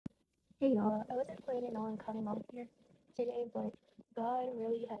Hey y'all, I wasn't planning on coming on here today, but God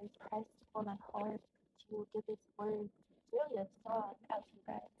really has pressed on my heart to give this word, really a song out to you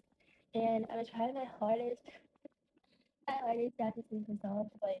guys. And I was trying my hardest not to sing the song,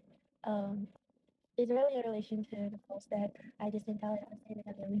 but it's really in relation to the post that I just sent out. I was saying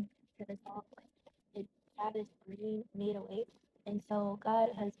another link to the song, like it had this green made away. And so God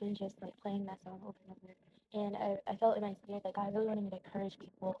has been just like playing that song over and over. And I felt in my spirit that God really wanted me to encourage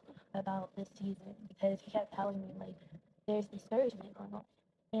people about this season because he kept telling me like there's discouragement going on.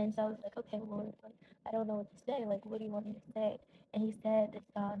 And so I was like, okay, Lord, like I don't know what to say. Like, what do you want me to say? And he said this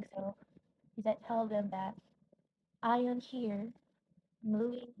song. So he said, tell them that I am here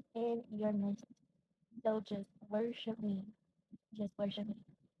moving in your midst. So just worship me. Just worship me.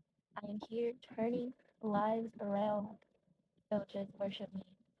 I am here turning lives around. So just worship me.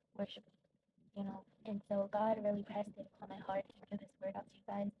 Worship me. And so God really pressed it upon my heart to give this word out to you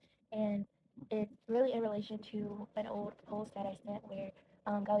guys. And it's really in relation to an old post that I sent where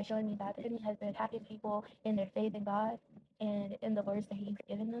God was showing me that the enemy has been attacking people in their faith in God and in the words that He's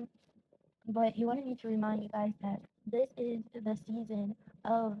given them. But He wanted me to remind you guys that this is the season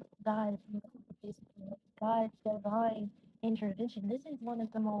of God's God's divine intervention. This is one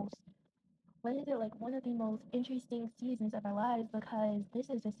of the most what is it like one of the most interesting seasons of our lives because this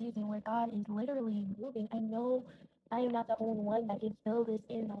is a season where God is literally moving. I know I am not the only one that can feel this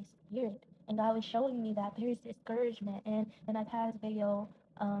in my spirit. And God was showing me that there's discouragement. And in my past video,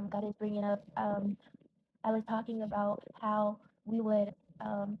 God is bringing up, I was talking about how we would,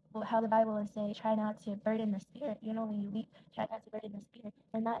 well, how the Bible would say, try not to burden the spirit. When you weep, try not to burden the spirit.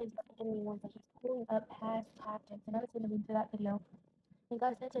 And that is what the enemy wants. Like he's pulling up past tactics. And I was going to link to that video and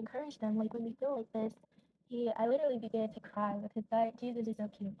God said to encourage them. Like when we feel like this, I literally began to cry because God, Jesus is so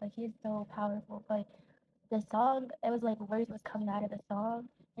cute. Like he is so powerful. But the song, it was like words was coming out of the song.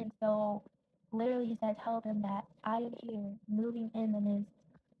 And so literally he said, tell them that I am here moving in the midst.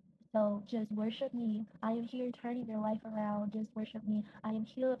 So just worship me. I am here turning your life around. Just worship me. I am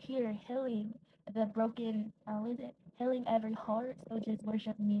here healing the broken, what is it? Healing every heart. So just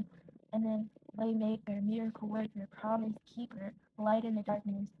worship me. And then waymaker, miracle worker, promise keeper, light in the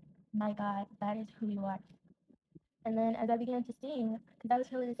darkness. My God, that is who you are. And then as I began to sing, because I was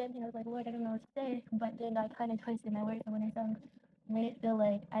feeling the same thing, I was like, Lord, I don't know what to say. But then I kind of twisted my words. And when I sung, when it feel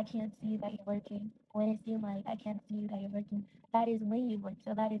like I can't see that you're working, when it seemed like I can't see that you're working, that is when you work.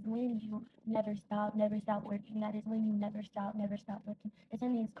 So that is when you never stop working. That is when you never stop working. It's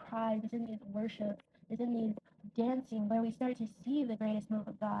in these cries, it's in these worships, it's in these dancing where we start to see the greatest move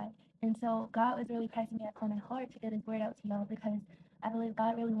of God. And so God was really pressing me upon my heart to get his word out to y'all because I believe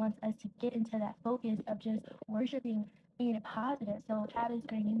God really wants us to get into that focus of just worshiping, being positive. So Travis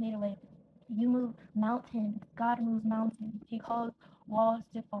Green, you made a way. You move mountains. God moves mountains. He calls walls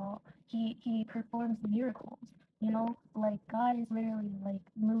to fall. He performs miracles. Like God is literally like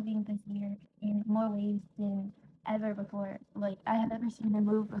moving this year in more ways than ever before. Like I have ever seen him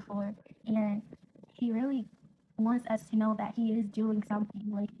move before. And he really wants us to know that he is doing something.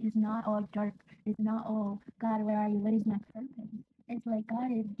 Like it's not all dark. It's not all God, where are you? What is my purpose? It's like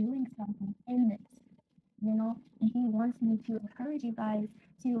God is doing something in this, and he wants me to encourage you guys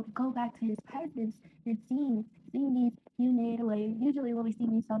to go back to his presence and sing these you made away. Usually when we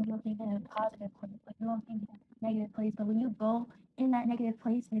sing these songs, we'll sing in a positive place, like we won't sing in a negative place. But when you go in that negative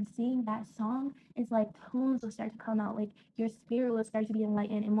place and sing that song, it's like tones will start to come out. Like your spirit will start to be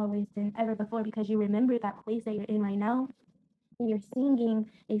enlightened in more ways than ever before because you remember that place that you're in right now and you're singing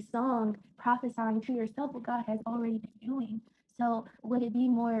a song prophesying to yourself what God has already been doing. So, would it be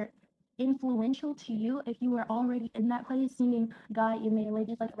more influential to you if you were already in that place singing God, you made a way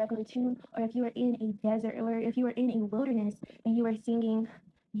just like a regular tune, or if you were in a desert, or if you were in a wilderness and you were singing,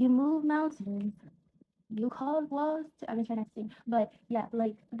 you move mountains, you cause walls to, I've been trying not to sing, but yeah,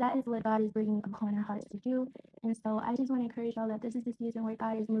 like that is what God is bringing upon our hearts to do. And so I just want to encourage y'all that this is the season where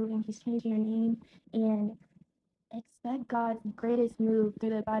God is moving. He's changing your name, and expect God's greatest move through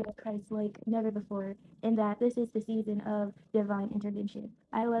the body of Christ like never before, and that this is the season of divine intervention.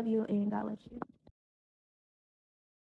 I love you, and God loves you.